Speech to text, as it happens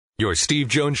Your Steve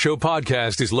Jones Show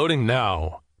podcast is loading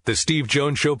now. The Steve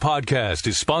Jones Show podcast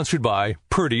is sponsored by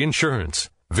Purdy Insurance.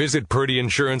 Visit Purdy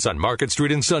Insurance on Market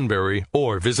Street in Sunbury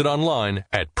or visit online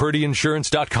at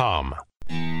purdyinsurance.com.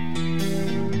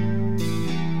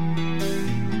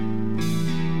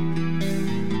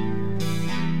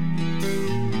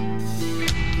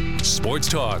 Sports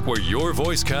talk where your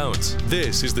voice counts.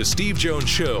 This is the Steve Jones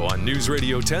Show on News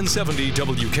Radio 1070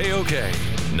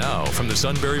 WKOK. Now from the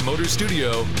Sunbury Motors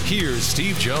Studio, here's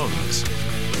Steve Jones.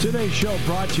 Today's show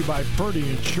brought to you by Purdy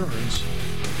Insurance.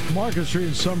 Market Street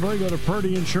in Sunbury, go to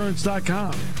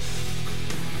purdyinsurance.com.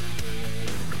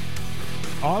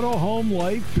 Auto, home,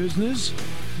 life, business,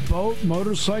 boat,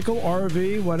 motorcycle,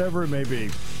 RV, whatever it may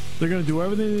be. They're going to do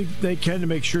everything they can to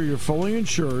make sure you're fully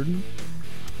insured.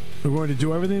 They're going to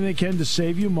do everything they can to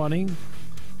save you money.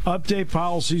 Update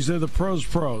policies. They're the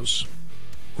pros.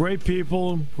 Great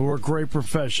people who are great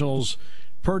professionals.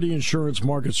 Purdy Insurance,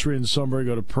 Market Street in Sunbury.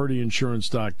 Go to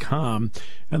purdyinsurance.com.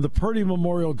 And the Purdy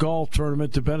Memorial Golf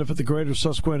Tournament to benefit the Greater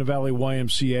Susquehanna Valley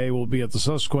YMCA will be at the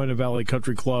Susquehanna Valley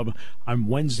Country Club on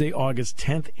Wednesday, August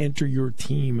 10th. Enter your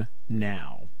team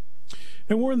now.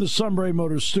 And we're in the Sunbury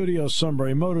Motors Studio.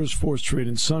 Sunbury Motors, 4th Street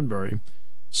in Sunbury.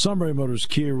 Sunbury Motors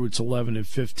Kia, routes 11 and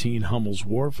 15, Hummel's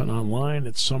Wharf, and online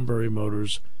at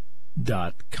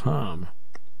sunburymotors.com.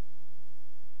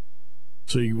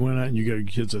 So you went out and you got your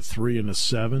kids a 3 and a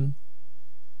 7?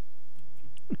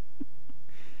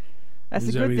 That's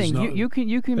the good thing. You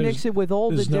can mix it with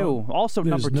old to do. Also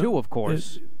number 2, of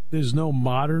course. There's no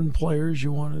modern players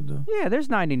you wanted to? Yeah, there's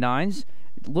 99s.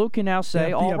 Luke can now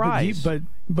say, all rise.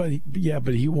 But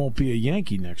he won't be a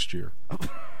Yankee next year.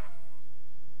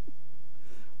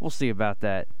 We'll see about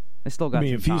that. I still got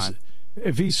some time.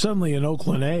 If he's suddenly an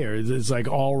Oakland A, it's like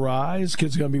all rise,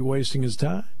 kid's going to be wasting his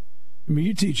time. I mean,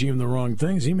 you're teaching him the wrong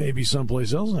things. He may be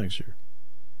someplace else next year.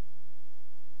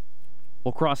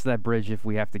 We'll cross that bridge if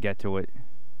we have to get to it.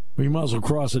 We might as well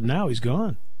cross it now. He's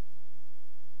gone.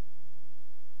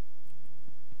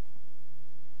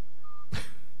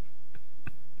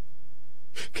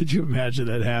 Could you imagine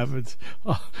that happens?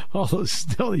 All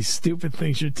these stupid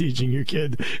things you're teaching your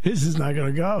kid. This is not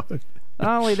going to go.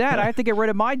 Not only that, I have to get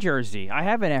rid of my jersey. I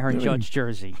have an Aaron Judge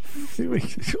jersey.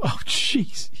 Oh,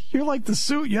 jeez. You're like the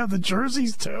suit. You have the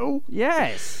jerseys, too?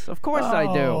 Yes, of course I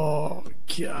do. Oh,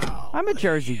 God. I'm a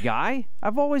jersey guy.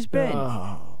 I've always been.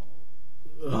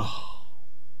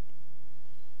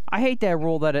 I hate that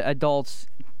rule that adults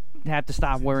have to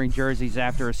stop wearing jerseys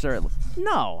after a certain...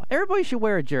 No, everybody should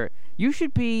wear a jersey. You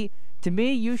should be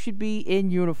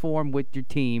in uniform with your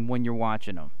team when you're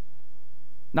watching them.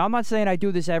 Now, I'm not saying I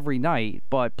do this every night,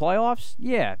 but playoffs,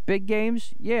 yeah. Big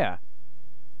games, yeah.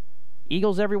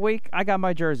 Eagles every week, I got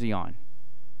my jersey on.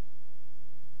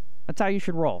 That's how you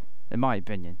should roll, in my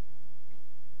opinion.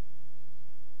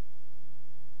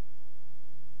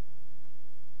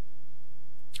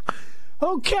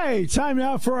 Okay, time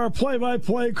now for our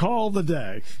play-by-play call of the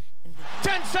day.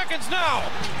 10 seconds now.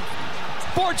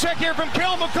 Forecheck here from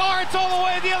Cale Makar. It's all the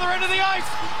way at the other end of the ice.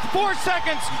 4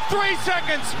 seconds, 3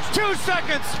 seconds, 2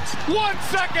 seconds, 1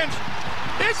 second.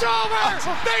 It's over.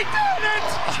 They did it.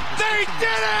 They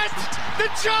did it.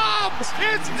 The job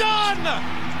is done.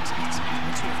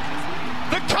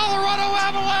 The Colorado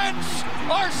Avalanche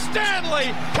are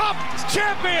Stanley Cup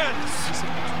champions.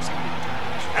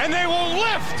 And they will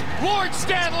lift Lord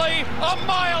Stanley a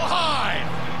mile high.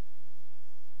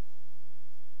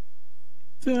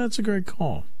 Yeah, that's a great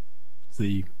call. It's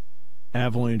the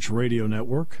Avalanche Radio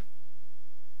Network.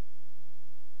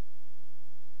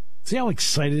 See how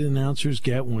excited announcers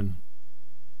get when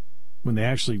they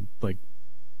actually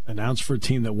announce for a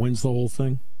team that wins the whole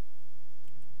thing?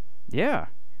 Yeah.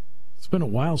 It's been a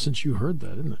while since you heard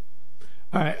that, isn't it?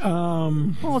 All right.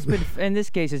 Well, it's been in this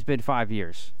case it's been 5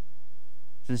 years.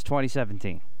 Since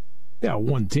 2017. Yeah,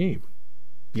 one team.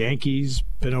 Yankees,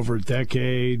 been over a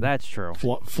decade. That's true.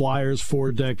 Flyers,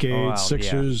 4 decades. Oh, wow,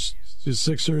 Sixers, yeah.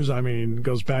 Sixers, I mean,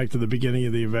 goes back to the beginning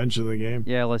of the invention of the game.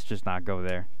 Yeah, let's just not go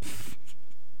there.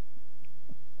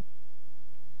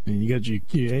 And you got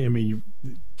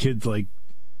kids like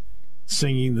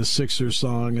singing the Sixers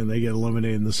song and they get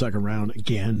eliminated in the second round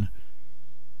again.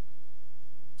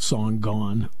 Song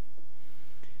gone.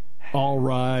 All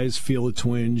rise, feel a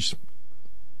twinge.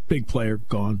 Big player,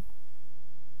 gone.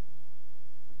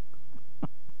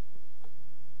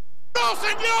 No,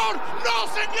 senor! No,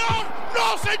 senor!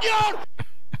 No, senor!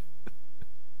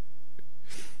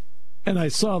 And I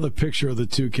saw the picture of the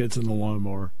 2 kids in the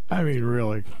lawnmower. I mean,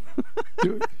 really.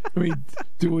 Do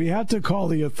we have to call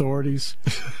the authorities?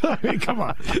 I mean, come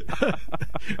on.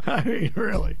 I mean,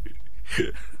 really.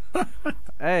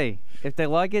 Hey, if they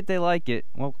like it, they like it.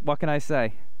 Well, what can I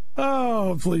say?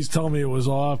 Oh, please tell me it was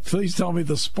off. Please tell me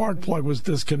the spark plug was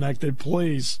disconnected,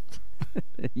 please.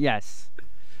 Yes.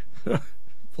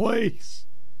 Please.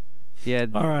 Yeah.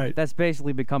 All right. That's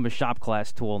basically become a shop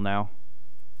class tool now.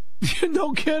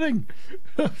 No kidding.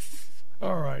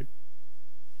 All right.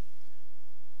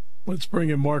 Let's bring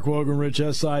in Mark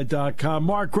Wogenrich, SI.com.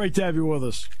 Mark, great to have you with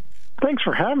us. Thanks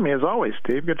for having me, as always,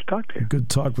 Steve. Good to talk to you. Good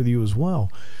to talk with you as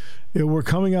well. Yeah, we're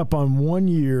coming up on 1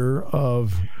 year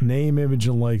of name, image,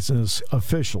 and likeness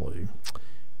officially.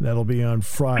 That'll be on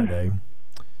Friday.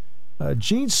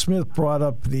 Gene Smith brought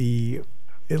up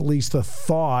at least the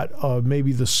thought of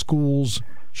maybe the schools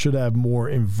should have more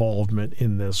involvement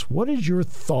in this. What is your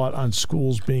thought on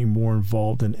schools being more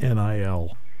involved in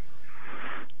NIL?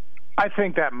 I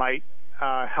think that might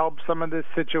help some of this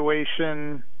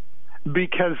situation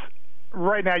because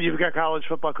right now you've got college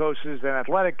football coaches and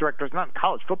athletic directors, not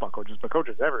college football coaches, but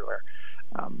coaches everywhere,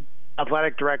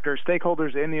 athletic directors,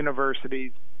 stakeholders in the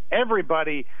universities.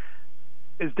 Everybody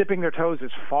is dipping their toes as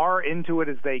far into it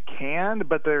as they can,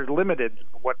 but they're limited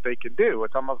what they can do.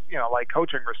 It's almost, like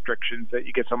coaching restrictions that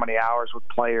you get so many hours with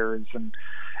players and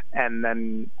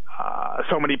then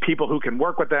so many people who can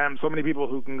work with them, so many people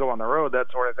who can go on the road,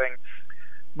 that sort of thing.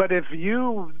 But if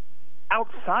you,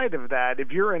 outside of that,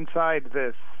 if you're inside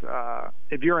this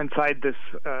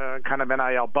kind of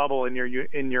NIL bubble in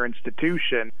your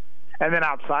institution, and then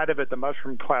outside of it, the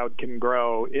mushroom cloud can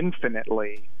grow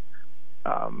infinitely.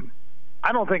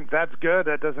 I don't think that's good.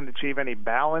 That doesn't achieve any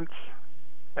balance,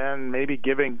 and maybe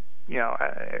giving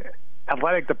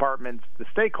athletic departments, the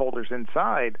stakeholders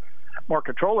inside, more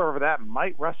control over that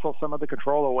might wrestle some of the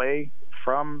control away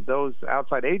from those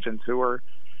outside agents who are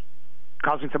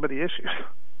causing some of the issues.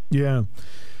 Yeah.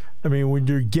 I mean, when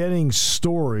you're getting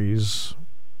stories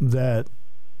that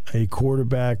a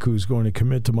quarterback who's going to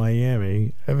commit to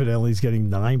Miami evidently is getting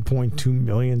 $9.2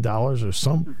 million or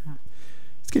something,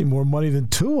 he's getting more money than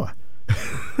Tua.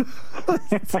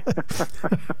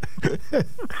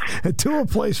 And Tua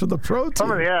plays for the pro team.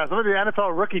 Some of the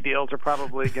NFL rookie deals are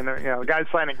probably going to, the guys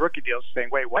signing rookie deals saying,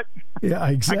 wait, what? Yeah,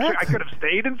 exactly. I could have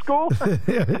stayed in school?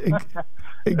 Yeah,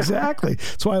 exactly.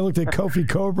 That's why I looked at Kofi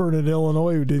Coburn in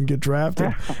Illinois, who didn't get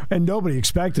drafted, and nobody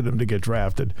expected him to get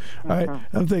drafted.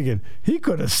 I'm thinking, he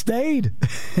could have stayed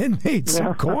and made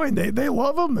some coin. They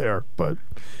love him there. But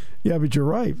but you're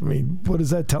right. I mean, what is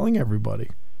that telling everybody?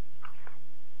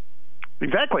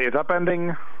 Exactly, it's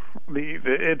upending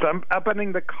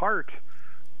the cart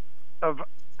of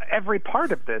every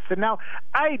part of this. And now,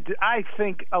 I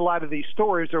think a lot of these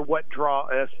stories are what draw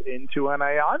us into NIL.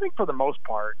 I think for the most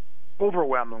part,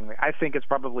 overwhelmingly, I think it's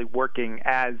probably working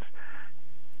as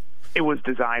it was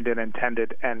designed and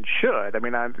intended and should. I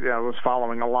mean, I was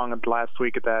following along last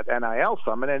week at that NIL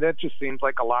summit, and it just seems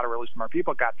like a lot of really smart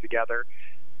people got together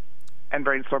and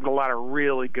brainstormed a lot of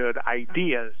really good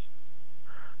ideas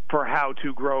for how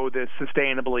to grow this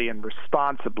sustainably and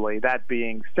responsibly. That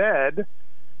being said,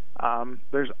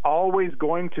 there's always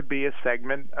going to be a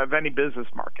segment of any business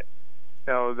market,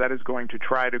 that is going to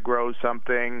try to grow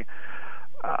something,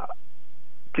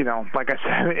 like I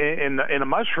said, in a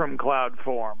mushroom cloud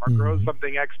form, or grow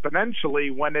something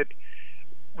exponentially when it,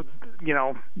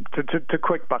 to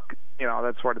quick buck,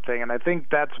 that sort of thing. And I think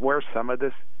that's where some of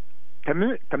this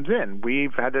comes in.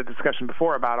 We've had a discussion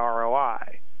before about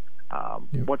ROI.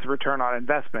 What's the return on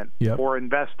investment for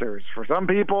investors? For some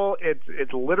people,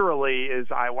 it's literally is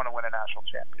I want to win a national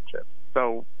championship.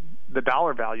 So the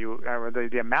dollar value or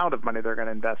the amount of money they're going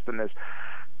to invest in this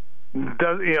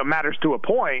matters to a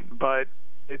point, but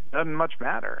it doesn't much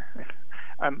matter.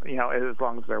 As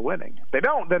long as they're winning. If they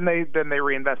don't, then they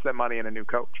reinvest that money in a new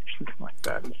coach or something like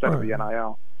that instead of the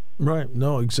NIL. Right.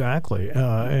 No, exactly.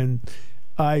 And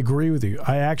I agree with you.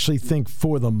 I actually think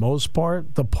for the most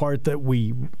part, the part that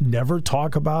we never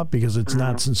talk about because it's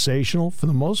not sensational, for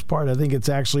the most part, I think it's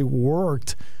actually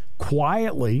worked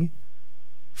quietly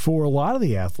for a lot of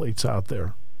the athletes out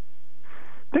there.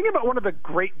 Think about one of the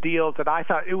great deals that I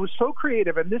thought it was so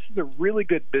creative, and this is a really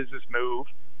good business move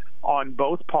on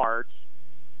both parts,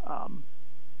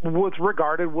 was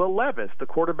regarded Will Levis, the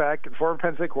former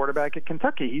Penn State quarterback at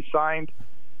Kentucky. He signed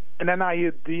an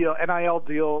NIL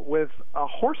deal with a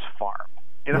horse farm.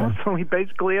 So he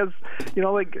basically has,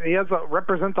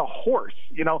 represents a horse.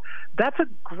 That's a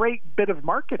great bit of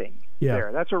marketing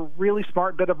there. That's a really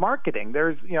smart bit of marketing.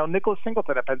 There's, Nicholas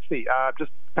Singleton at Penn State just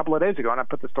a couple of days ago, and I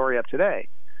put the story up today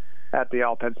at the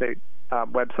All Penn State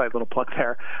website, little plug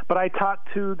there. But I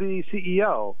talked to the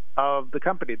CEO of the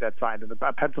company that signed it, a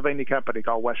Pennsylvania company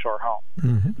called West Shore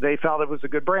Home. They felt it was a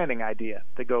good branding idea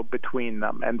to go between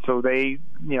them. And so they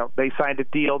signed a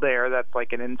deal there that's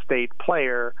like an in-state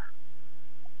player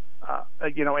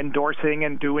endorsing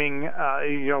and doing,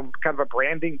 kind of a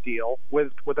branding deal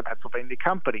with a Pennsylvania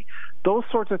company. Those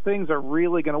sorts of things are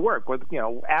really going to work with,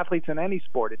 athletes in any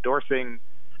sport endorsing,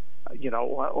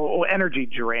 energy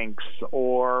drinks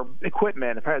or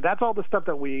equipment. That's all the stuff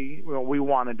that we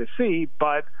wanted to see,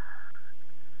 but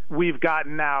we've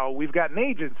gotten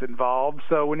agents involved.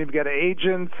 So when you've got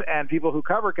agents and people who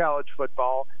cover college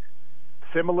football,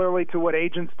 similarly to what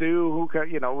agents do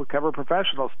who cover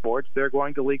professional sports, they're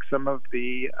going to leak some of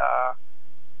the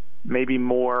maybe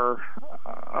more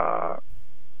not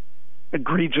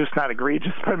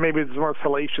egregious, but maybe it's more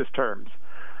salacious terms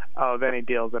of any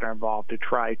deals that are involved to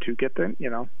try to get them,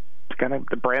 to kind of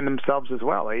to brand themselves as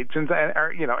well. Agents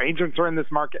are in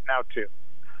this market now too,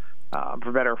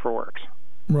 for better or for worse.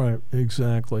 Right,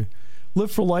 exactly.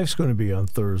 Live for Life's going to be on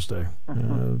Thursday.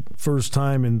 First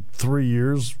time in 3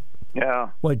 years. Yeah.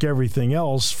 Like everything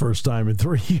else, first time in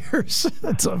 3 years.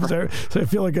 So I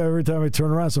feel like every time I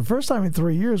turn around, so first time in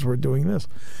 3 years we're doing this.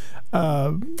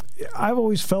 I've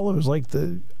always felt it was like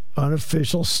the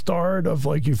unofficial start of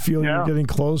like you feel you're getting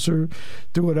closer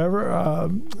to whatever.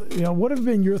 What have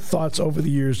been your thoughts over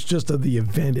the years just of the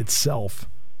event itself?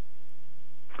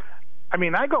 I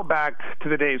mean, I go back to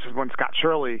the days when Scott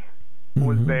Shirley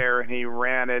was there and he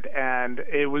ran it, and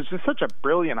it was just such a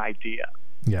brilliant idea.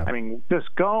 Yeah. I mean,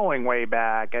 just going way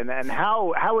back and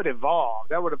how it evolved.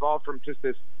 That would evolve from just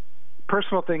this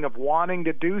personal thing of wanting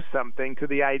to do something to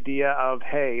the idea of,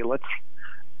 hey, let's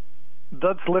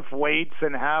lift weights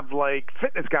and have like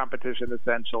fitness competition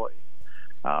essentially,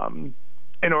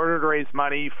 in order to raise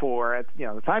money for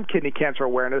the time kidney cancer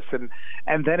awareness, and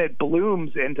then it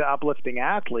blooms into uplifting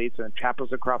athletes and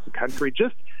chapters across the country.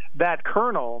 Just that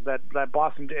kernel that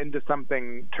blossomed into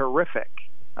something terrific.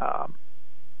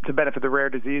 To benefit the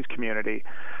rare disease community.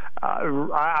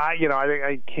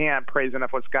 I can't praise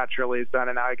enough what Scott Shirley has done,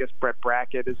 and now I guess Brett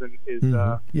Brackett is in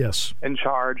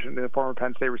charge, and the former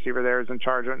Penn State receiver there is in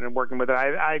charge and working with it.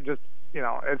 I just,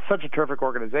 it's such a terrific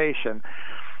organization.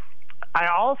 I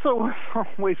also was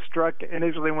always struck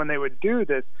initially when they would do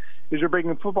this, is you're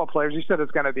bringing football players. You said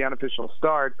it's kind of the unofficial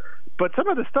start, but some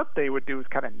of the stuff they would do is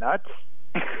kind of nuts.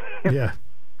 Yeah.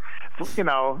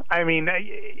 I mean,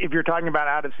 if you're talking about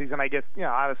out of season, I guess,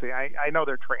 honestly, I know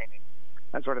they're training,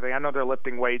 that sort of thing. I know they're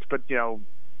lifting weights, but,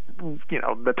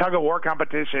 the tug of war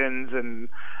competitions and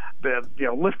the,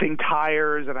 lifting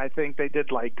tires. And I think they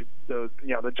did like the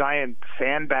giant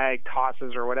sandbag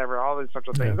tosses or whatever, all these sorts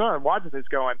of things. I'm watching this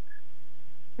going,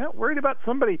 worried about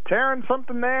somebody tearing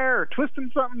something there or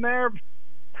twisting something there,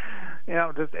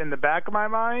 just in the back of my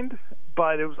mind.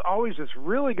 But it was always just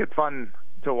really good fun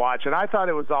to watch, and I thought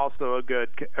it was also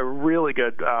a really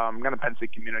good kind of Penn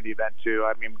State community event too.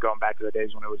 I mean, going back to the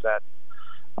days when it was at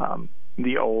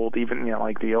the old, even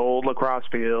like the old lacrosse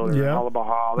field or Hullabaloo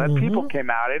Hall, that people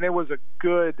came out, and it was a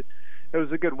good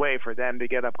way for them to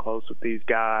get up close with these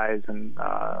guys and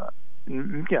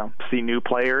see new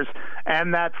players.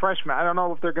 And that freshman, I don't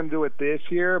know if they're going to do it this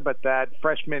year, but that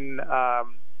freshman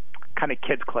kind of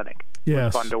kids clinic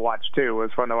was fun to watch too. It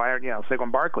was fun to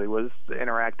Saquon Barkley was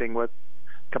interacting with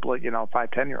couple of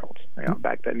 5-10-year-olds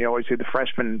back then. You always see the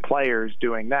freshman players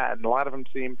doing that, and a lot of them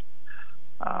seemed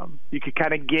you could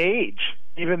kind of gauge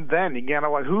even then,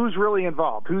 who's really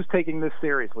involved, who's taking this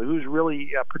seriously, who's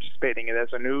really participating in this,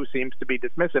 and who seems to be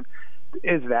dismissive.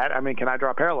 Can I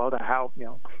draw a parallel to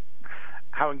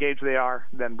how engaged they are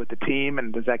then with the team,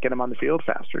 and does that get them on the field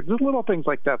faster? Just little things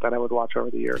like that I would watch over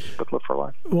the years with Live for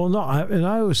Life. Well, no,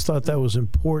 I always thought that was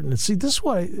important. And see, this is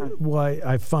why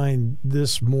I find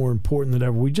this more important than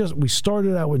ever. We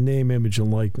started out with name, image,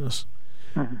 and likeness.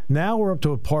 Mm-hmm. Now we're up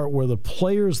to a part where the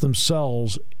players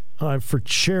themselves, for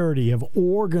charity, have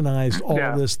organized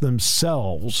all this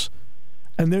themselves.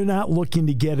 And they're not looking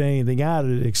to get anything out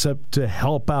of it except to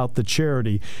help out the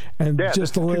charity and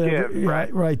just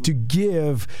to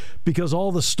give, because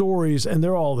all the stories, and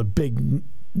they're all the big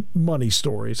money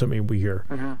stories. I mean, we hear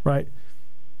right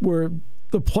where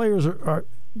the players are.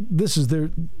 This is their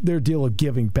deal of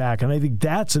giving back, and I think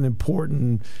that's an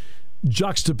important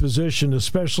juxtaposition,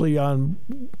 especially on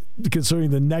considering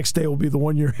the next day will be the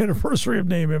 1-year anniversary of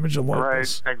Name, Image, and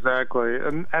Likeness. Right, exactly,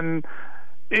 and.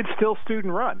 It's still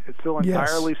student run. It's still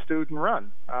entirely student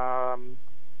run.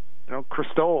 Chris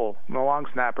Stoll, the long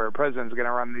snapper, president's going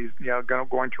to run these.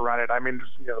 Going to run it. I mean,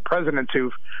 the presidents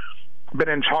who've been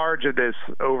in charge of this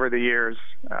over the years,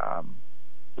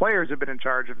 players have been in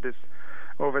charge of this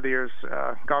over the years,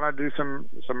 gone on to do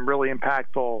some really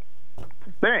impactful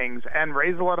things and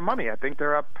raise a lot of money. I think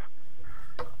they're up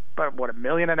 $1.5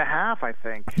 million, I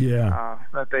think. Yeah.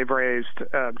 That they've raised.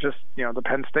 Just the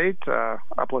Penn State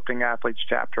Uplifting Athletes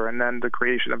chapter, and then the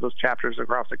creation of those chapters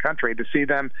across the country. To see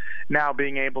them now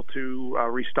being able to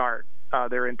restart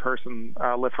their in-person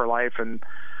Live for Life and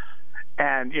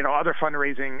other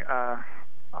fundraising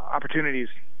opportunities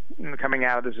coming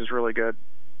out of this is really good.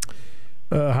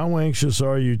 How anxious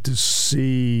are you to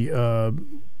see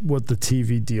what the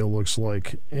TV deal looks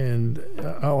like? And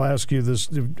I'll ask you this: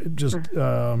 does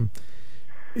the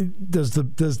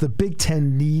Big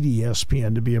Ten need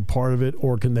ESPN to be a part of it,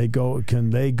 or can they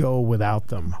go without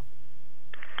them?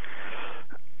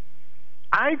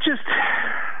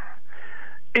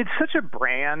 It's such a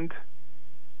brand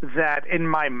that in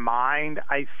my mind,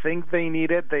 I think they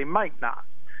need it. They might not.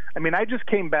 I mean, I just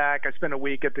came back. I spent a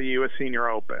week at the U.S. Senior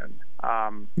Open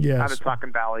yes. out at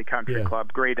Saucon Valley Country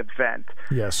Club. Great event.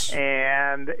 Yes.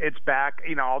 And it's back,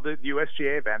 all the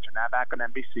USGA events are now back on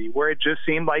NBC, where it just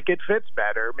seemed like it fits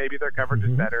better. Maybe their coverage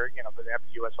is better. They have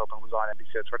the U.S. Open was on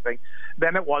NBC, that sort of thing.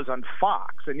 Then it was on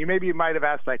Fox. And you might have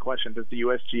asked that question, does the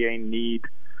USGA need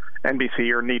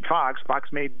NBC or need Fox? Fox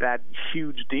made that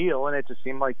huge deal, and it just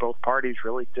seemed like both parties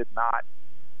really did not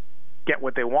get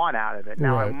what they want out of it.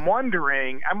 Now, right. I'm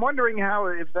wondering how,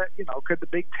 if that, could the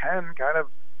Big Ten kind of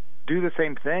do the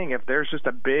same thing if there's just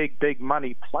a big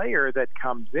money player that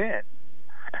comes in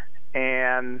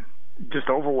and just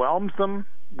overwhelms them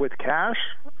with cash,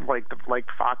 like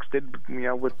Fox did,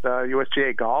 with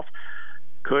USGA Golf.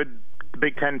 Could the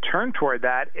Big Ten turn toward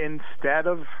that instead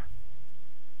of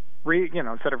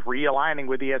realigning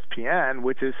with ESPN,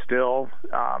 which is still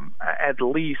at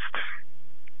least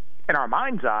in our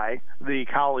mind's eye, the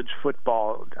college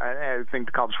football, I think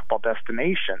the college football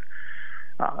destination,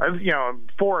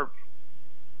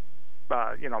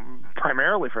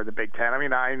 primarily for the Big Ten. I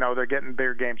mean, I know they're getting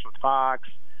bigger games with Fox,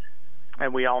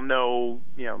 and we all know,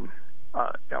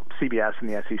 CBS and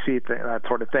the SEC, that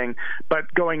sort of thing.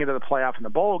 But going into the playoff and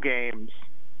the bowl games,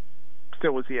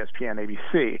 still was ESPN,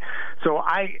 ABC. So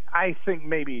I think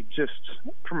maybe just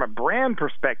from a brand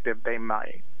perspective, they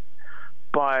might.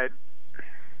 But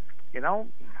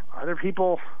other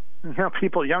people,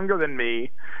 people younger than me,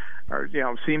 or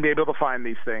seem to be able to find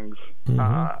these things. Seem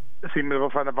to be able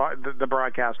to find the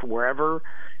broadcast wherever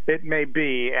it may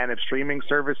be, and if streaming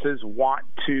services want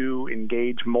to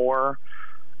engage more,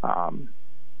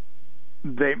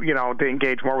 they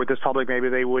engage more with this public, maybe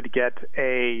they would get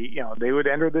they would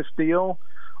enter this deal,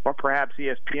 or perhaps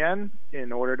ESPN,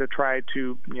 in order to try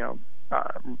to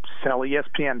sell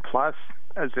ESPN Plus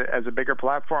as a bigger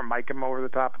platform, might come over the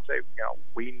top and say,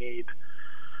 we need,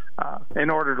 in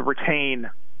order to retain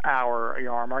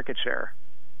our market share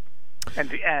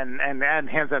and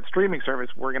enhance that streaming service,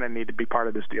 we're going to need to be part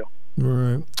of this deal.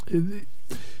 Right.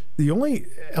 The only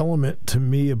element to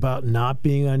me about not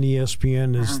being on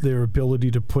ESPN is their ability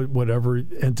to put whatever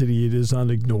entity it is on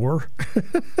ignore.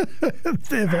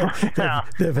 They've had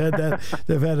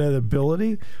that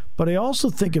ability, but I also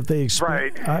think if they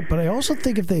expand,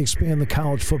 the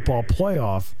college football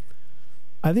playoff,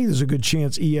 I think there's a good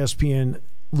chance ESPN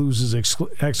loses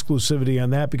exclusivity on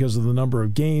that because of the number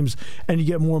of games, and you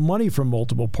get more money from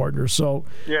multiple partners. So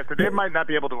they might not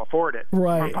be able to afford it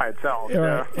by itself.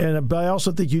 Right. Yeah. But I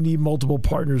also think you need multiple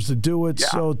partners to do it. Yeah.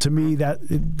 So to me,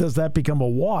 does that become a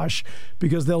wash?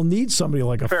 Because they'll need somebody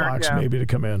like a Fox maybe to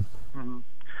come in. Mm-hmm.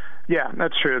 Yeah,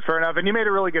 that's true. It's fair enough. And you made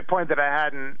a really good point that I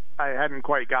hadn't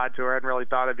quite got to or hadn't really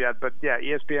thought of yet. But yeah,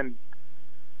 ESPN,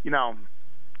 they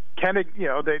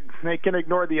can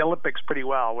ignore the Olympics pretty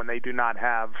well when they do not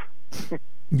have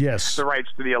yes the rights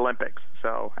to the Olympics.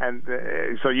 So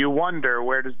so you wonder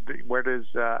where does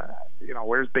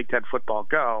Big Ten football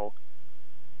go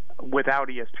without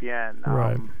ESPN?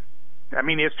 Right. I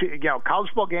mean, ESPN, College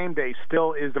Football Game Day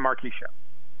still is the marquee show.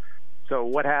 So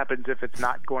what happens if it's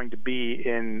not going to be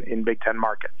in Big Ten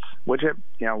markets? Which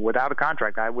without a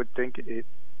contract, I would think it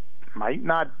might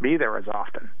not be there as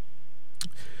often.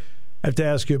 I have to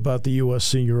ask you about the U.S.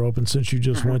 Senior Open since you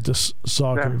just went to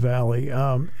Saucon Valley.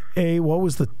 What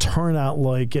was the turnout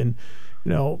like? And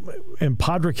and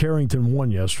Padraig Harrington won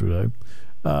yesterday.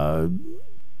 Was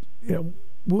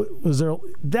there?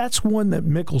 That's one that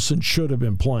Mickelson should have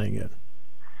been playing in.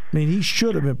 I mean, he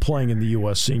should have been playing in the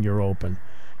U.S. Senior Open.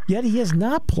 Yet he has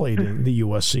not played in the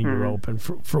U.S. Senior Open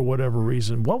for whatever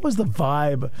reason. What was the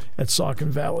vibe at Saucon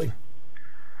Valley?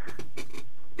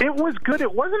 It was good.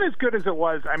 It wasn't as good as it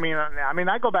was. I mean,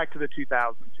 I go back to the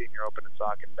 2000 Senior Open at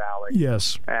Saucon Valley.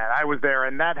 Yes, and I was there,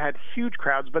 and that had huge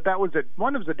crowds. But that was a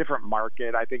different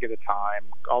market. I think at the time,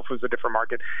 golf was a different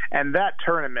market, and that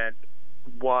tournament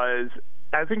was,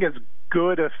 I think, as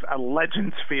good a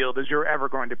Legends field as you're ever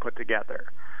going to put together.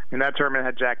 I mean, that tournament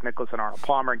had Jack Nicklaus and Arnold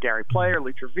Palmer, Gary Player,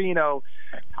 Lee Trevino,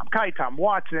 Tom Kite, Tom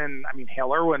Watson. I mean,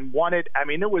 Hale Irwin won it. I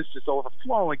mean, it was just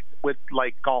overflowing with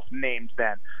golf names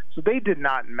then. So they did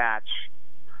not match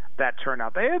that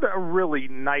turnout. They had a really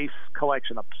nice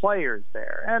collection of players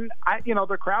there, and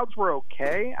the crowds were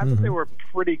okay. I think they were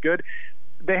pretty good.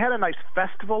 They had a nice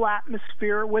festival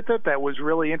atmosphere with it that was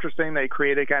really interesting. They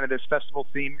created kind of this festival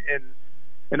theme in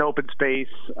an open space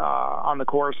on the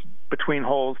course between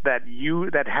holes that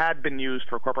had been used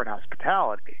for corporate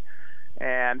hospitality.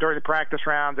 And during the practice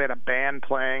rounds, they had a band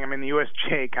playing. I mean, the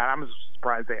USGA I'm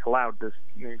surprised they allowed this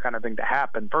kind of thing to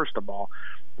happen, first of all.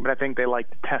 But I think they like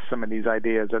to test some of these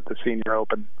ideas at the Senior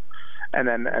Open and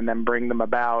then bring them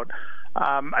about.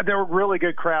 There were really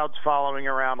good crowds following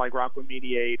around, like Rockwood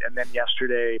Mediate, and then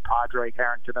yesterday, Padraig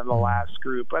Harrington in the last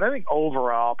group. But I think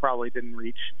overall probably didn't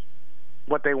reach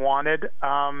what they wanted.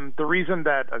 The reason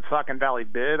that Saucon Valley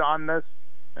bid on this,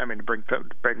 I mean, to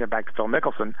bring it back to Phil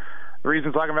Mickelson, the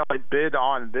reason Saucon Valley bid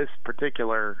on this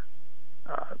particular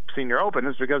Senior Open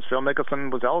is because Phil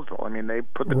Mickelson was eligible. I mean, they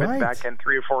put the bid back in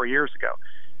 3 or 4 years ago,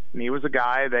 and he was a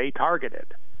guy they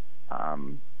targeted.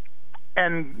 And,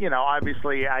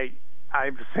 obviously I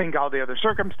think all the other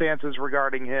circumstances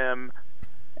regarding him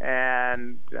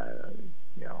and,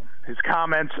 his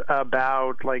comments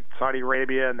about like Saudi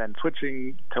Arabia and then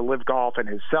switching to Live Golf and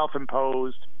his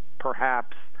self-imposed,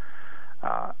 perhaps,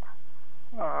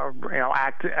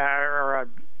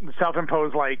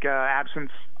 self-imposed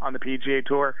absence on the PGA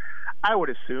Tour, I would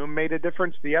assume made a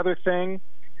difference. The other thing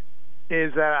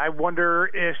is that I wonder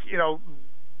if,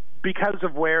 because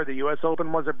of where the U.S.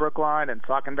 Open was at Brookline and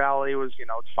Saucon Valley was,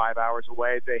 it's 5 hours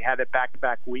away, they had it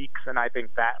back-to-back weeks, and I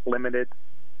think that limited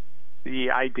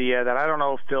the idea that I don't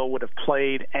know if Phil would have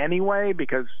played anyway,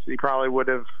 because he probably would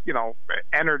have,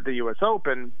 entered the U.S.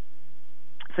 Open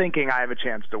thinking I have a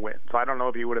chance to win. So I don't know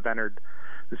if he would have entered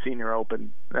the Senior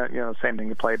Open, same thing,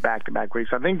 he played back-to-back weeks.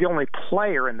 I think the only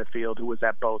player in the field who was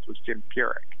at both was Jim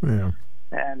Furyk. Yeah.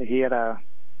 And he had a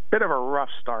bit of a rough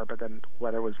start, but then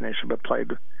weather was an issue, but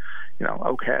played,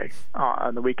 okay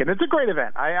on the weekend. It's a great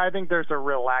event. I think there's a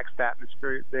relaxed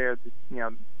atmosphere there.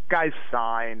 Guys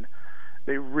sign.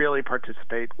 They really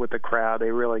participate with the crowd. They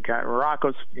really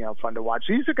Morocco's, fun to watch.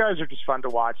 These guys are just fun to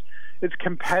watch. It's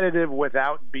competitive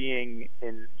without being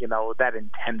in, that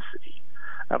intensity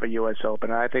of a U.S.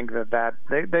 Open. And I think that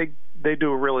they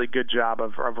do a really good job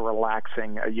of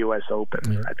relaxing a U.S.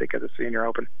 Open, I think, at the Senior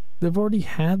Open. They've already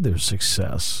had their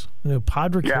success.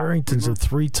 Padraig Harrington's a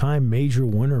 3-time major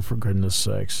winner, for goodness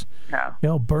sakes. Yeah.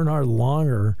 Bernhard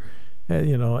Langer,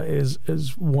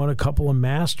 has won a couple of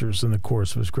Masters in the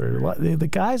course of his career. The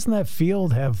guys in that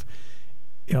field have,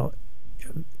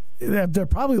 they're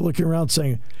probably looking around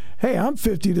saying, hey, I'm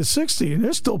 50 to 60, and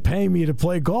they're still paying me to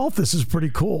play golf. This is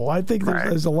pretty cool. I think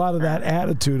there's a lot of that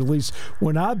attitude, at least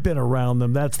when I've been around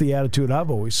them. That's the attitude I've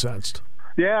always sensed.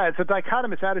 Yeah, it's a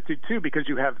dichotomous attitude, too, because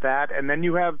you have that, and then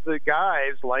you have the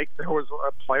guys, like there was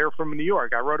a player from New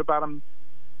York. I wrote about him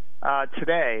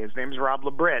today. His name's Rob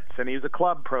Labritz, and he's a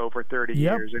club pro for 30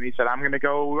 years. And he said, when I'm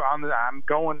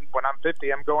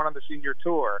 50, I'm going on the Senior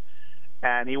Tour.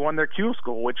 And he won their Q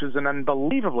School, which is an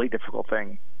unbelievably difficult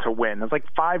thing to win. It's like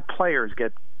 5 players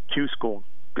get Q School,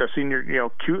 senior,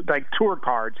 tour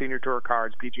cards, Senior Tour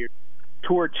cards, PGA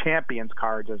Tour Champions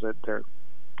cards, as they're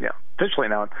officially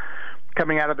known,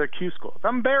 coming out of their Q School. It's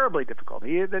unbearably difficult.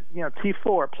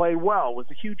 T4 played well, was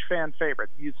a huge fan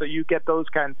favorite. So you get those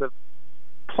kinds of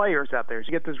players out there. So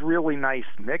you get this really nice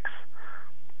mix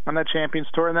on that Champions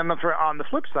Tour. And then on the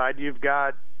flip side, you've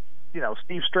got,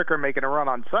 Steve Stricker making a run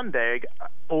on Sunday,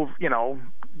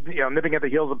 nipping at the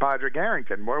heels of Padraig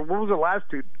Harrington. What was the last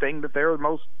thing that they were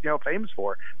most, famous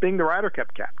for? Being the Ryder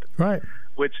Cup captain. Right.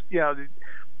 Which, you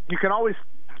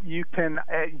can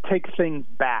take things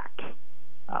back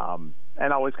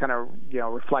and always kind of,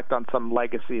 reflect on some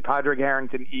legacy. Padraig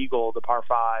Harrington eagled the par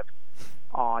 5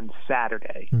 on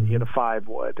Saturday. Mm-hmm. He hit a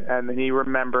 5-wood, and then he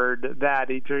remembered that.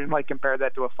 He compared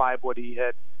that to a 5-wood he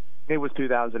hit. It was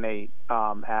 2008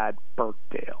 at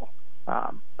Birkdale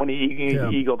when he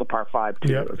eagled the par 5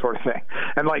 too, sort of thing.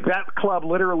 And that club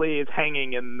literally is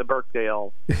hanging in the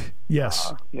Birkdale.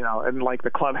 Yes. And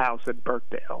the clubhouse at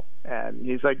Birkdale. And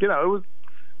he's like,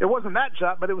 it wasn't that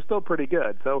shot, but it was still pretty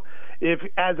good. So, if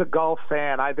as a golf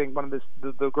fan, I think one of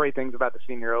the great things about the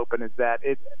Senior Open is that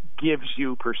it gives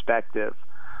you perspective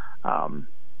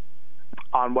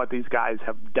on what these guys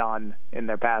have done in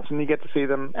their past, and you get to see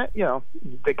them.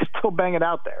 They can still bang it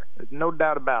out there. There's no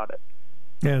doubt about it.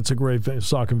 Yeah, it's a great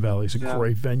Saucon Valley is a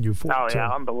great venue for it. Oh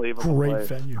yeah, unbelievable. Great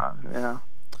venue.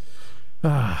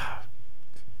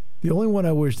 The only one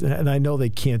I wish, and I know they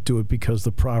can't do it because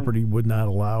the property would not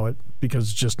allow it, because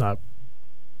it's just not.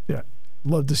 Yeah,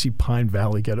 love to see Pine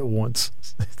Valley get it once,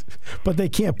 but they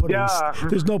can't put.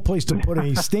 There's no place to put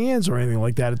any stands or anything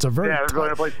like that. It's a very there's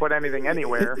no place to put anything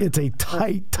anywhere. It's a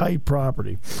tight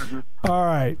property. All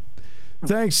right,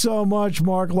 thanks so much,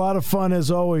 Mark. A lot of fun as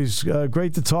always.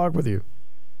 Great to talk with you.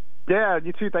 Yeah,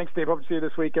 you too. Thanks, Dave. Hope to see you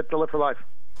this week at the Live for Life.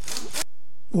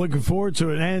 Looking forward to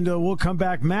it. And we'll come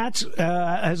back. Matt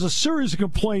has a series of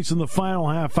complaints in the final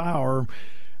half hour.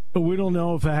 We don't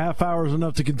know if a half hour is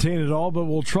enough to contain it all, but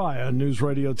we'll try on News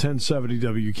Radio 1070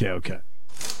 WKOK.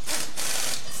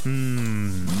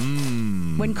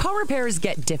 When car repairs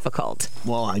get difficult.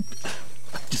 Well, I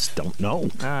just don't know.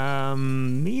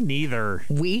 Me neither.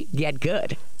 We get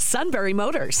good. Sunbury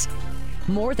Motors.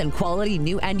 More than quality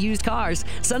new and used cars,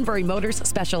 Sunbury Motors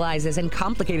specializes in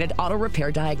complicated auto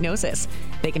repair diagnosis.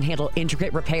 They can handle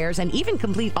intricate repairs and even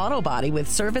complete auto body with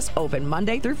service open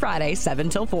Monday through Friday, 7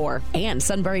 till 4. And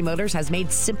Sunbury Motors has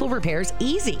made simple repairs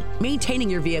easy. Maintaining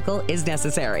your vehicle is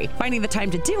necessary. Finding the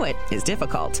time to do it is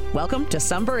difficult. Welcome to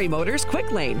Sunbury Motors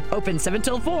Quick Lane. Open 7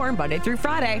 till 4, Monday through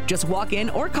Friday. Just walk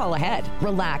in or call ahead.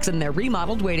 Relax in their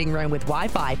remodeled waiting room with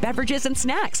Wi-Fi, beverages, and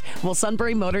snacks. While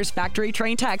Sunbury Motors factory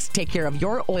trained techs take care of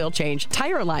your oil change,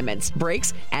 tire alignments,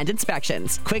 brakes, and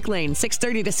inspections. Quick Lane,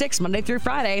 6:30 to 6, Monday through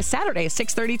Friday, Saturday,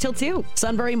 6:30 till 2.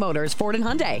 Sunbury Motors, Ford and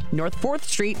Hyundai, North 4th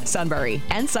Street, Sunbury.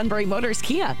 And Sunbury Motors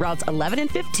Kia, routes 11 and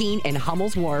 15 in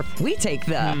Hummel's Wharf. We take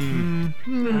the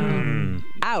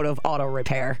out of auto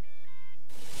repair.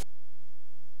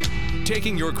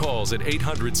 Taking your calls at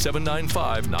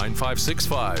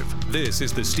 800-795-9565. This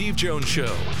is The Steve Jones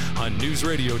Show on News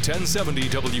Radio 1070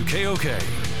 WKOK.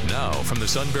 Now, from the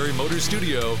Sunbury Motors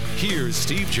Studio, here's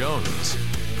Steve Jones.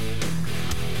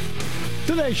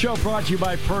 Today's show brought to you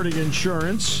by Purdy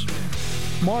Insurance.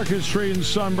 Market Street in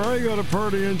Sunbury. Go to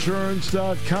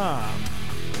PurdyInsurance.com.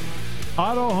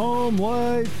 Auto, home,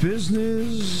 life,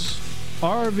 business,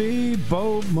 RV,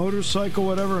 boat, motorcycle,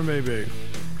 whatever it may be.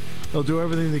 They'll do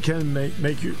everything they can to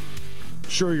make you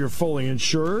sure you're fully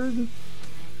insured.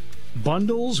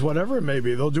 Bundles, whatever it may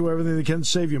be. They'll do everything they can to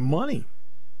save you money.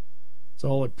 It's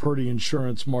all at Purdy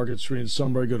Insurance, Market Street in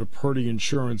Sunbury. Go to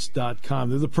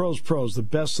PurdyInsurance.com. They're the pros, the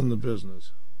best in the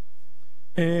business.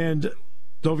 And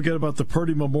don't forget about the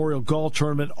Purdy Memorial Golf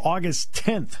Tournament, August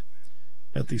 10th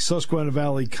at the Susquehanna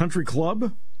Valley Country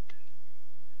Club.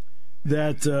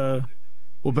 That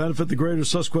will benefit the greater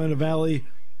Susquehanna Valley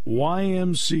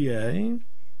YMCA,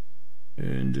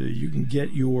 and you can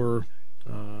get your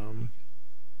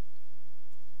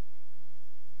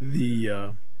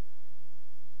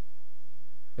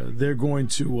they're going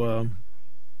to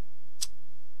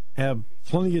have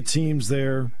plenty of teams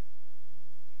there,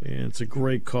 and it's a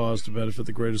great cause to benefit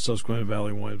the greater Susquehanna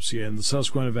Valley YMCA and the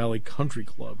Susquehanna Valley Country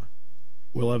Club.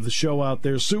 We'll have the show out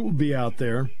there. Sue will be out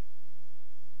there,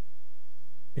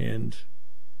 and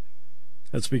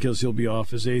that's because he'll be off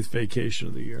his 8th vacation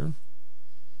of the year.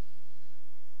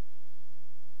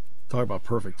 Talk about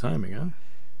perfect timing, huh?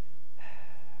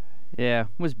 Yeah, it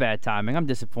was bad timing. I'm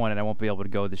disappointed I won't be able to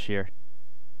go this year.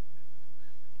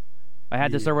 I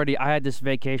had this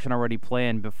vacation already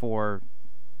planned before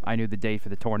I knew the date for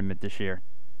the tournament this year.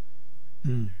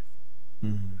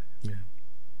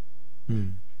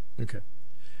 Okay.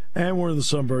 And we're in the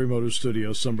Sunbury Motors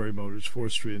studio, Sunbury Motors,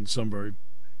 4th Street in Sunbury.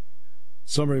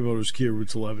 Sunbury Motors, Kia,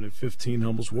 routes 11 and 15,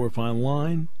 Hummel's Wharf,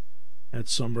 online at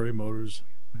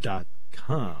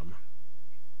sunburymotors.com.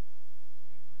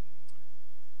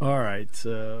 All right.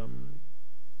 So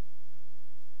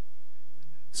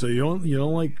you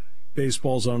don't like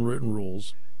baseball's unwritten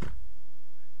rules.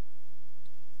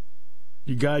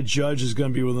 Your guy Judge is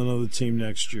going to be with another team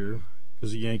next year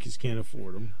because the Yankees can't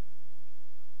afford him.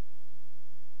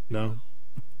 No?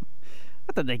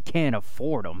 Not that they can't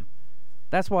afford him.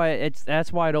 That's why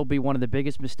it'll be one of the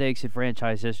biggest mistakes in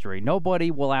franchise history.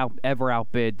 Nobody will ever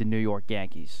outbid the New York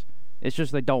Yankees. It's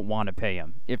just they don't want to pay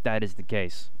him, if that is the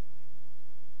case.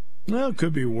 Well, it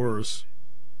could be worse.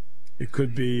 It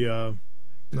could be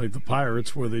like the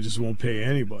Pirates, where they just won't pay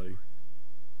anybody.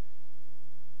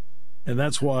 And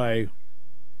that's why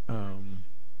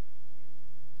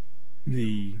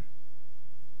the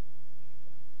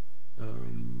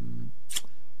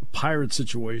Pirate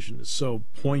situation is so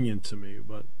poignant to me.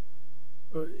 But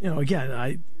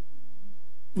again,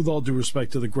 with all due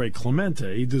respect to the great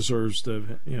Clemente, he deserves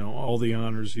to all the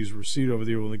honors he's received over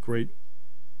the year, one of the great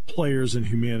players and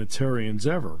humanitarians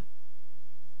ever.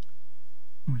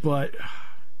 But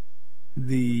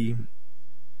the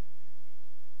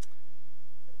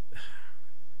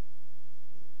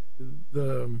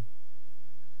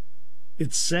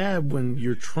it's sad when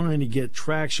you're trying to get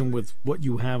traction with what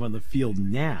you have on the field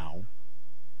now,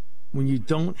 when you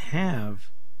don't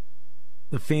have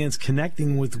the fans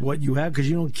connecting with what you have because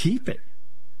you don't keep it.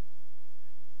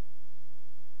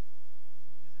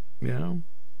 You know?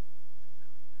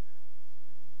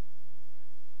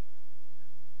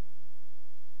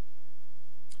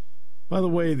 By the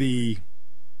way, the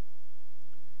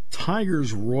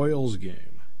Tigers-Royals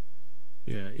game,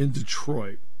 in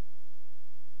Detroit,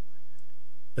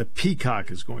 that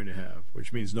Peacock is going to have,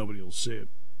 which means nobody will see it,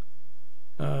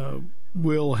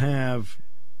 will have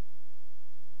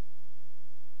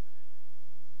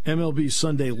MLB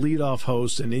Sunday leadoff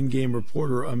host and in-game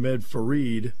reporter Ahmed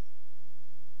Fareed,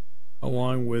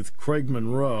 along with Craig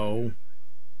Monroe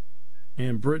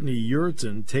and Brittany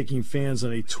Yurton, taking fans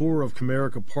on a tour of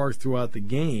Comerica Park throughout the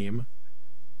game,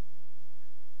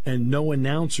 and no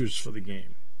announcers for the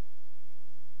game.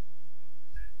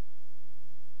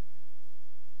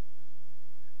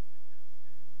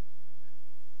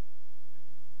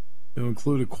 It'll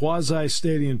include a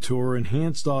quasi-stadium tour,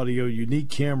 enhanced audio, unique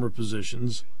camera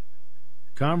positions,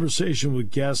 conversation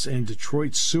with guests and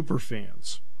Detroit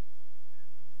superfans.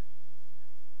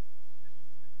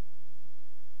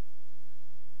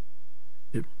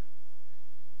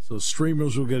 So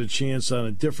streamers will get a chance on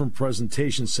a different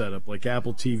presentation setup like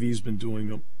Apple TV's been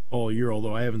doing all year,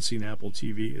 although I haven't seen Apple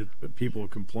TV. People have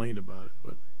complained about it.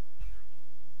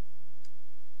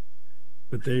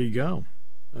 But there you go.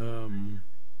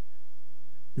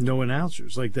 No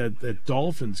announcers. Like that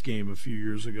Dolphins game a few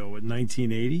years ago in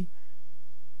 1980.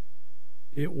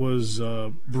 It was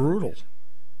brutal.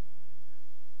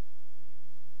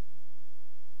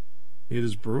 It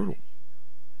is brutal.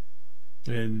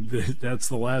 And that's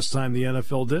the last time the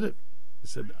NFL did it. They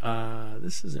said,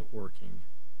 this isn't working.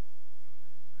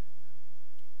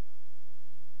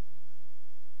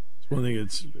 It's one thing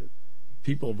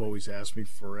people have always asked me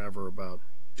forever about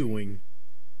doing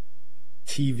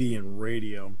TV and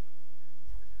radio.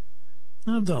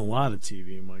 I've done a lot of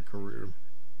TV in my career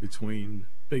between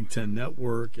Big Ten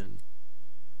Network and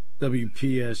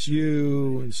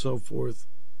WPSU and so forth.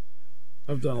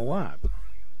 I've done a lot.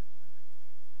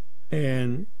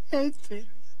 And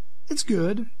it's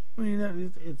good. I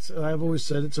mean, I've always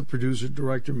said it's a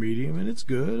producer-director medium, and it's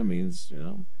good. I mean, it's,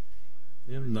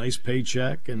 nice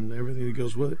paycheck and everything that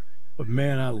goes with it. But,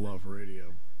 man, I love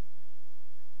radio.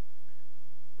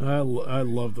 I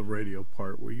love the radio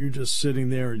part where you're just sitting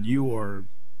there and you are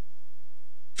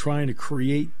trying to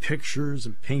create pictures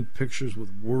and paint pictures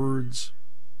with words.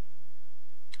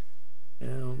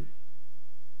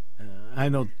 I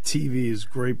know TV is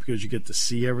great because you get to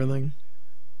see everything.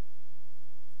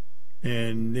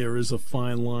 And there is a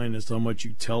fine line as to how much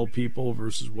you tell people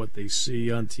versus what they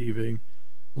see on TV.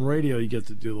 On radio, you get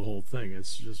to do the whole thing.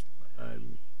 It's just, I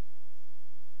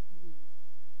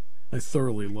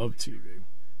thoroughly love TV.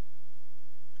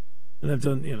 And I've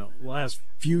done, the last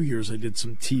few years I did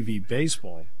some TV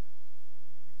baseball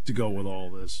to go with all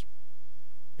this.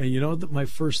 And you know what my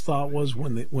first thought was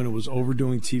when it was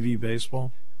overdoing TV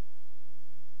baseball?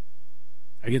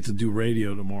 I get to do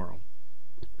radio tomorrow.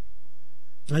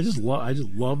 I just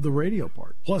love the radio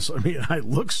part. Plus, I mean, I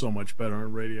look so much better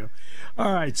on radio.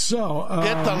 All right, so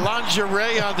get the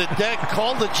lingerie on the deck.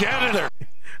 Call the janitor.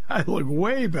 I look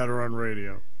way better on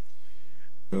radio.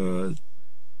 The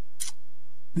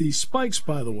Spikes,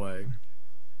 by the way,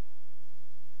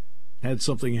 had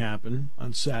something happen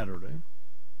on Saturday.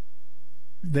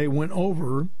 They went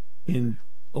over in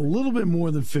a little bit more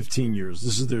than 15 years.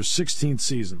 This is their 16th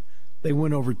season. They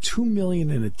went over 2 million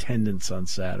in attendance on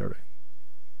Saturday.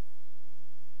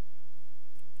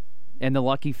 And the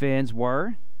lucky fans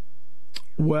were?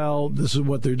 Well, this is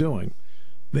what they're doing.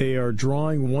 They are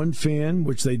drawing one fan,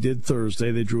 which they did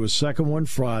Thursday. They drew a second one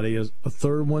Friday, a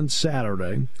third one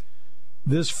Saturday.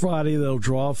 This Friday, they'll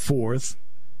draw a fourth.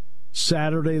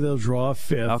 Saturday, they'll draw a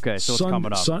fifth. Okay, so it's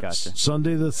coming up. Gotcha.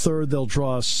 Sunday the 3rd, they'll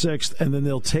draw a sixth, and then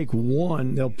they'll pick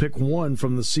one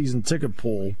from the season ticket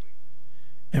pool,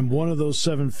 and one of those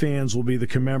 7 fans will be the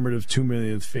commemorative 2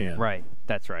 millionth fan. Right,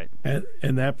 that's right.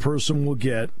 And that person will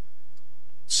get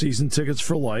season tickets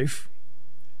for life.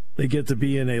 They get to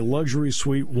be in a luxury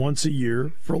suite once a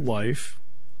year for life,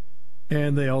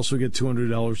 and they also get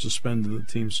 $200 to spend in the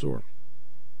team store.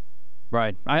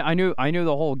 Right. I knew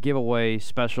the whole giveaway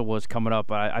special was coming up,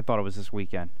 but I thought it was this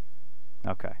weekend.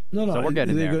 Okay. No. So we're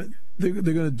getting there. They're going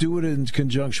to do it in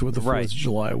conjunction with the 4th of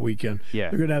July weekend. Yeah.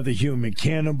 They're going to have the human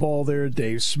cannonball there,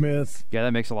 Dave Smith. Yeah,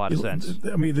 that makes a lot of sense.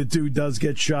 I mean, the dude does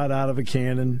get shot out of a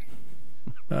cannon.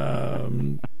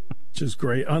 Which is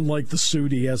great. Unlike the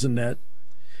suit, he has a net.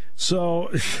 So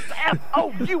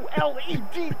Fouled.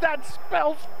 That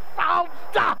spells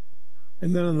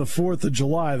And then on the 4th of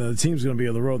July, then the team's going to be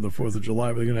on the road on the 4th of July,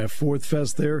 but they're going to have Fourth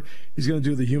Fest there. He's going to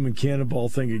do the human cannonball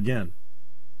thing again,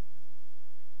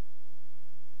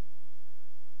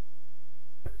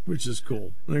 which is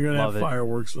cool. They're going to have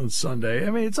fireworks on Sunday. I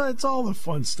mean, it's all the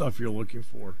fun stuff you're looking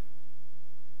for.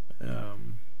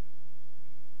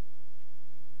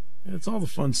 It's all the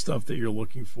fun stuff that you're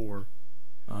looking for.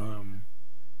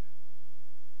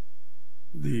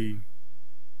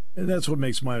 And that's what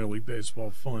makes minor league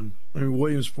baseball fun. I mean,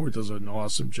 Williamsport does an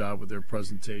awesome job with their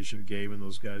presentation. Gabe and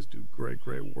those guys do great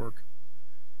work.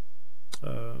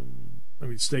 I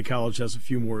mean, State College has a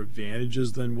few more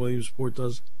advantages than Williamsport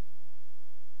does.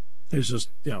 It's just,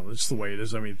 it's the way it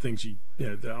is. I mean, things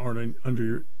that aren't under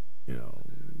your,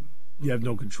 you have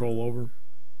no control over.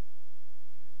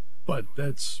 But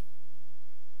but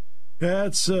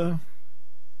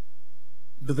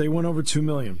they went over 2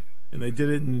 million. And they did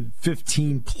it in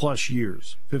 15-plus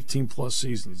years, 15-plus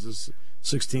seasons, this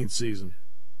 16th season.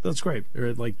 That's great. They're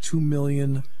at like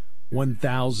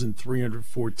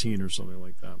 2,001,314 or something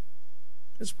like that.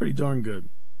 That's pretty darn good.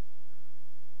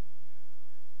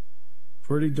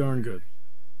 Pretty darn good.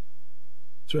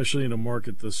 Especially in a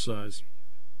market this size.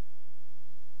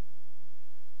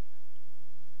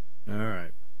 All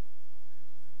right.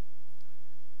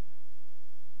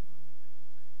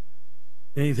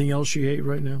 Anything else you hate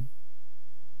right now?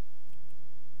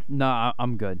 No,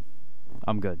 I'm good.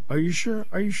 Are you sure?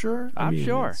 I'm sure.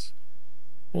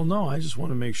 Well, no, I just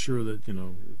want to make sure that, if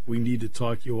we need to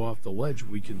talk you off the ledge,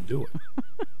 we can do it.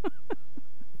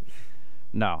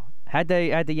 No. Had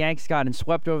the Yanks gotten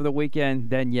swept over the weekend,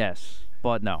 then yes.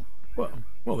 But no.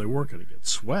 Well, they weren't going to get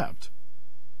swept.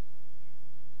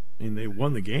 I mean, they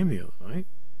won the game the other night.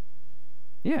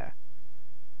 Yeah.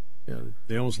 Yeah,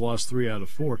 they almost lost 3 out of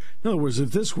 4. In other words,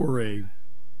 if this were a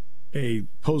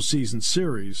postseason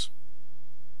series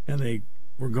and they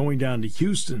were going down to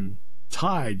Houston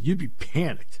tied, you'd be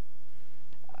panicked.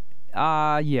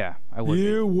 Yeah, I would.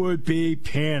 You would be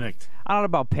panicked. I don't know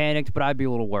about panicked, but I'd be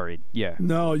a little worried. Yeah.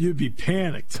 No, you'd be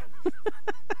panicked.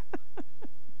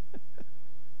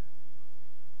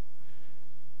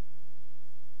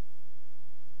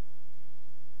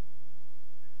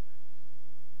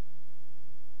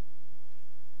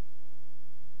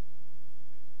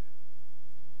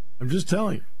 I'm just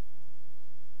telling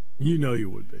you. You know you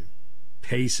would be.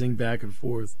 Pacing back and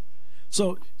forth.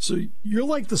 So you're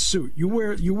like the suit. You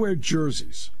wear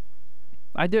jerseys.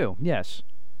 I do, yes.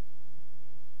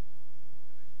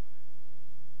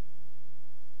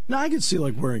 Now I could see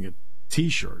like wearing a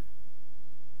T-shirt.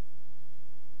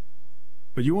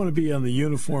 But you want to be on the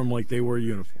uniform like they wear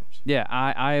uniforms. Yeah,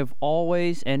 I have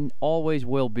always and always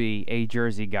will be a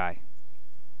jersey guy.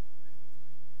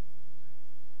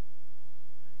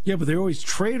 Yeah, but they always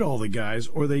trade all the guys,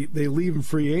 or they leave in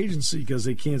free agency because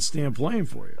they can't stand playing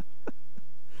for you.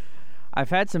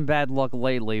 I've had some bad luck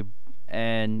lately,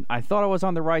 and I thought I was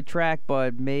on the right track,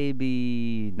 but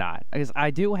maybe not. Because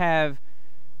I do have,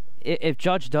 if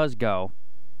Judge does go,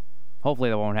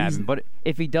 hopefully that won't happen, but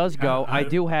if he does go, I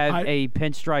do have a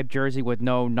pinstripe jersey with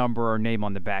no number or name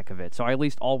on the back of it. So I at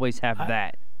least always have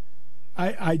that.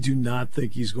 I do not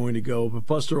think he's going to go, but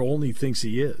Buster only thinks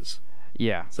he is.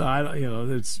 Yeah. So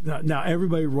it's not, now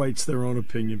everybody writes their own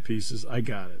opinion pieces. I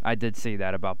got it. I did see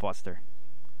that about Buster.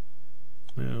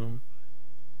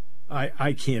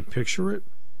 I can't picture it,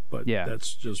 but yeah,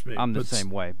 that's just me. I'm the same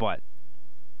way, but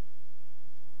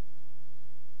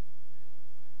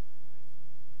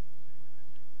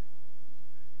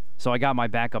so I got my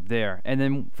backup there. And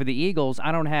then for the Eagles,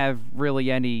 I don't have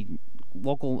really any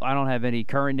I don't have any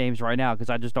current names right now because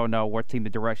I just don't know what team the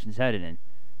direction's headed in.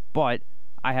 But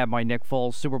I have my Nick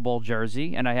Foles Super Bowl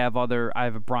jersey, and I have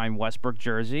a Brian Westbrook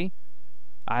jersey.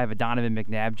 I have a Donovan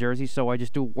McNabb jersey, so I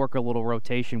just do work a little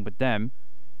rotation with them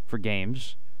for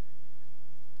games.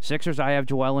 Sixers, I have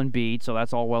Joel Embiid, so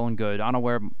that's all well and good.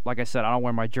 Like I said, I don't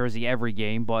wear my jersey every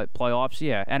game, but playoffs,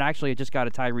 yeah. And actually, I just got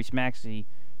a Tyrese Maxey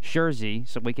jersey,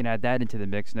 so we can add that into the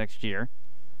mix next year.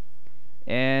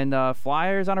 And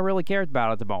Flyers, I don't really care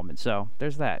about at the moment, so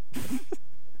there's that.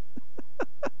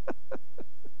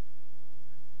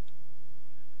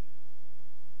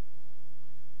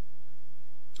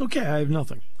 Okay, I have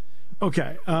nothing.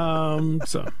 Okay,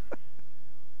 so.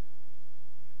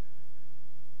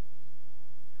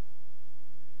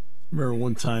 Remember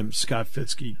one time Scott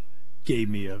Fitzke gave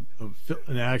me an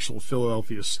actual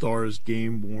Philadelphia Stars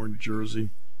game-worn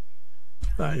jersey.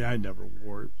 I never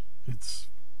wore it. It's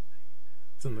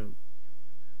in the.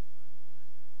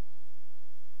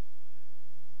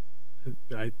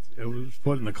 It was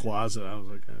put in the closet. I was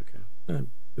like, okay.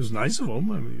 It was nice of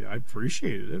him. I mean, I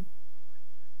appreciated it.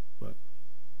 But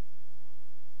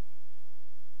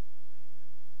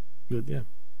Good, yeah.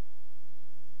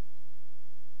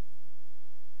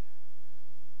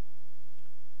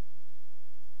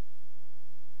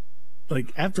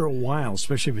 Like, after a while,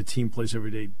 especially if a team plays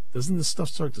every day, doesn't this stuff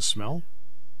start to smell?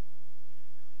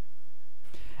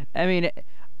 I mean,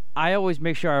 I always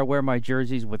make sure I wear my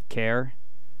jerseys with care.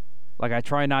 Like, I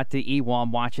try not to eat while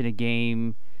I'm watching a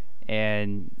game,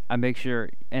 and I make sure,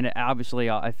 and obviously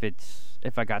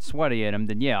if I got sweaty in them,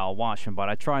 then yeah, I'll wash them, but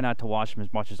I try not to wash them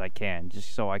as much as I can,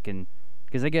 just so I can,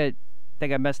 because they get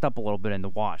messed up a little bit in the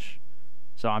wash.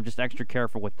 So I'm just extra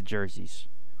careful with the jerseys.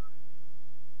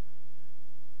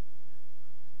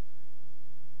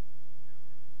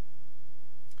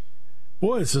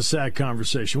 Boy, it's a sad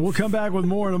conversation. We'll come back with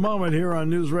more in a moment here on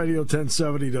News Radio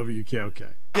 1070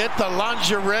 WKOK. Get the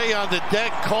lingerie on the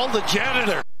deck. Call the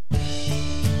janitor.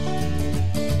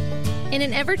 In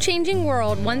an ever-changing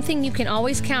world, one thing you can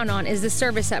always count on is the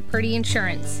service at Purdy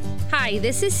Insurance. Hi,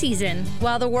 this is Season.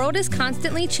 While the world is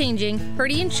constantly changing,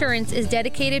 Purdy Insurance is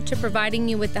dedicated to providing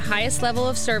you with the highest level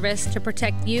of service to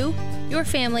protect you, your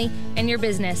family, and your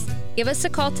business. Give us a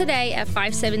call today at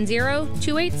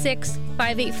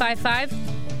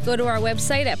 570-286-5855. Go to our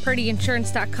website at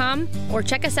purdyinsurance.com or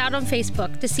check us out on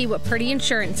Facebook to see what Purdy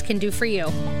Insurance can do for you.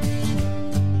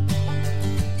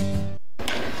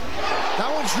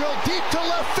 That one's drilled deep to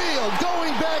left field.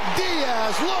 Going back,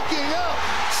 Diaz looking up.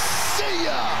 See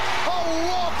ya! A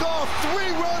walk-off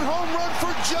three-run home run for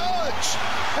Judge.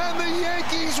 And the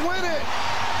Yankees win it.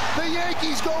 The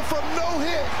Yankees go from no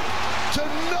hit to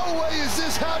no way is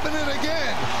this happening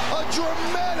again. A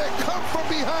dramatic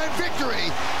come-from-behind victory.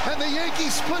 And the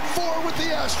Yankees split 4 with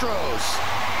the Astros.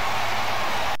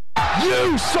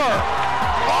 You, sir,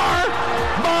 are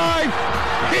my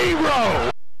hero.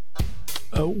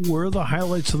 Where are the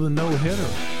highlights of the no-hitter?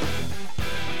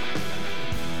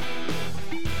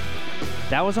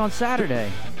 That was on Saturday.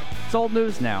 It's old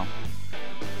news now.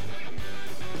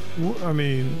 I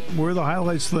mean, where are the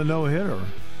highlights of the no-hitter?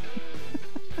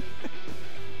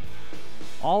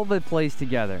 All of it plays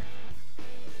together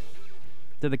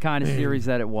to the kind of series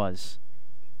that it was.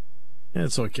 Yeah,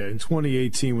 it's okay. In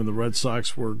 2018, when the Red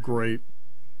Sox were great,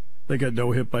 they got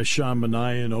no-hit by Sean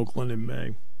Manaea in Oakland in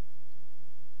May.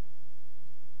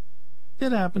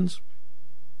 It happens.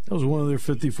 That was one of their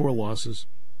 54 losses.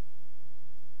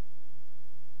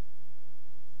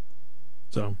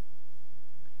 So.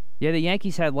 Yeah, the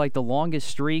Yankees had like the longest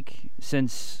streak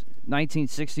since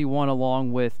 1961,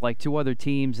 along with like 2 other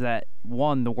teams that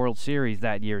won the World Series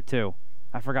that year too.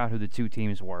 I forgot who the 2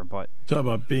 teams were, but talk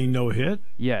about being no hit.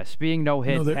 Yes, being no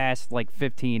hit past like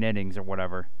 15 innings or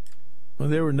whatever. Well,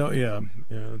 they were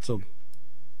It's a.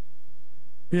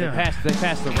 Yeah. They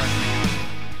passed the record.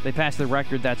 They passed the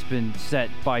record that's been set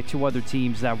by 2 other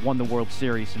teams that won the World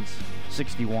Series since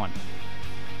 '61.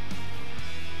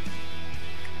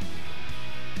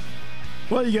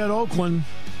 Well, you got Oakland.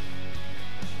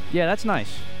 Yeah, that's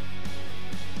nice.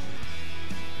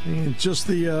 And just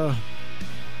the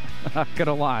not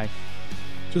gonna lie,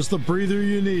 just the breather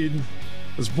you need.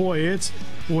 Because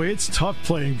it's tough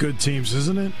playing good teams,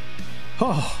 isn't it?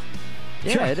 Oh,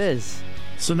 yeah, it is.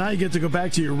 So now you get to go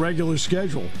back to your regular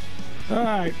schedule. All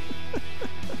right.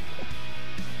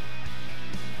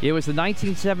 It was the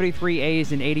 1973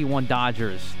 A's and 81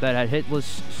 Dodgers that had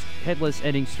hitless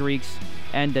inning streaks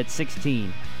end at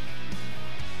 16.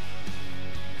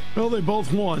 Well, they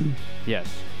both won. Yes.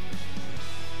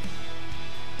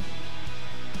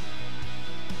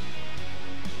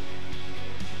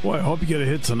 Boy, I hope you get a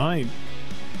hit tonight.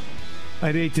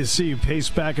 I'd hate to see you pace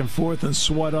back and forth and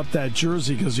sweat up that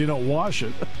jersey because you don't wash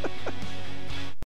it.